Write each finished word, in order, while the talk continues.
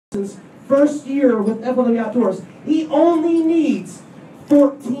First year with FLW Outdoors, he only needs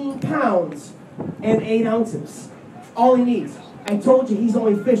 14 pounds and 8 ounces. All he needs. I told you he's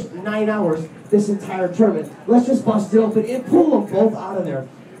only fished 9 hours this entire tournament. Let's just bust it open and pull them both out of there.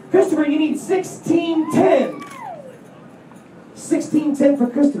 Christopher, you need 16-10. 16-10 for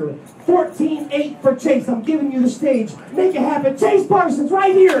Christopher. 14-8 for Chase. I'm giving you the stage. Make it happen. Chase Parsons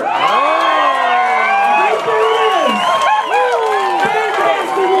right here. Right there it is.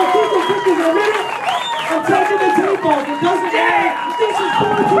 Fantastic. We'll keep the cookies in a minute. I'm taking the tape off. It doesn't matter. This is 4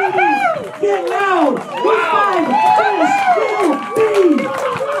 TVs. Get loud. Wow.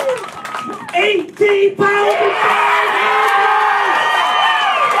 18 pounds and 5 ounces.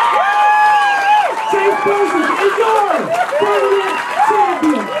 Chase Parsons is your tournament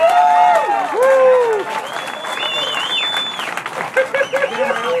champion.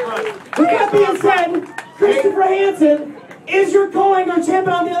 With that being said, Christopher Hansen is your co-angler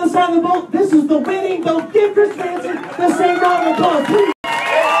champion on the other side of the boat. This is the winning boat. Give Christopher Hansen the same round of applause, please.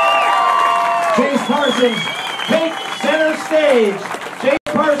 Chase Parsons, take center stage. Chase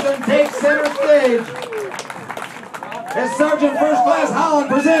Parsons takes center stage. As Sergeant First Class Holland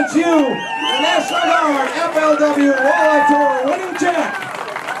presents you the National Guard FLW Walleye Tour winning check.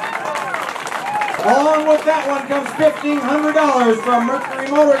 Along with that one comes $1,500 from Mercury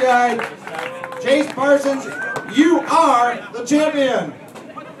Motor Guide. Chase Parsons, you are the champion.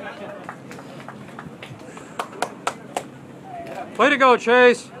 Way to go,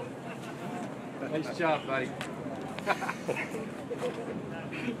 Chase. Nice job, buddy.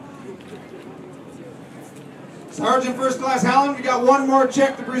 Sergeant First Class Holland, we got one more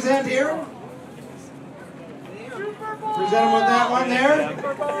check to present here. Present him with that one there. You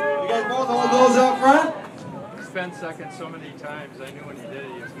guys both hold those up front. Spent second so many times, I knew when he did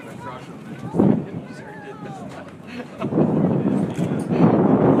it, he was going to crush him. He sure did that.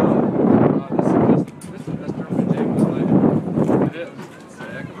 This is the best tournament day of my life. It is. It's a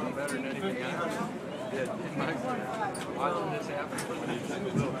heck of a lot better than anything I ever did in my career. Watching this happen from when he was a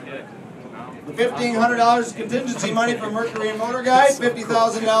little kid. The $1,500 is contingency money from Mercury and Motor Guide.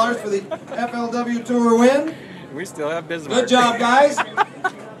 $50,000 for the FLW Tour win. We still have Bismarck. Good job, guys.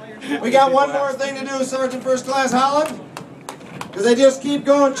 We got one more thing to do, Sergeant First Class Holland. Because they just keep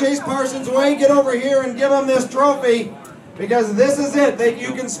going Chase Parsons' way. Get over here and give them this trophy. Because this is it.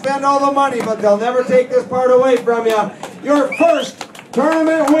 You can spend all the money, but they'll never take this part away from you. Your first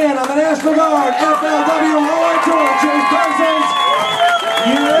tournament win on the National Guard FLW Walleye Tour. Chase Parsons,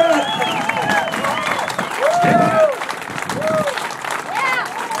 you're it.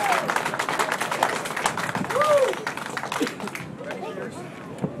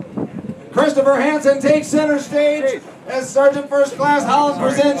 Christopher Hansen takes center stage as Sergeant First Class Holland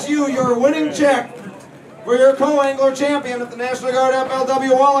presents you your winning check for your co-angler champion at the National Guard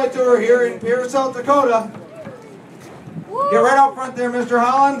FLW Walleye Tour here in Pierce, South Dakota. Get right out front there, Mr.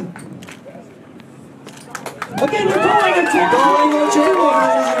 Holland. Again, your co-angler champion, ladies and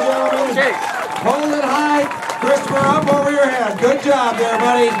gentlemen. Hold it high. Christopher, up over your head. Good job there,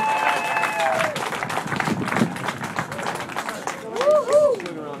 buddy.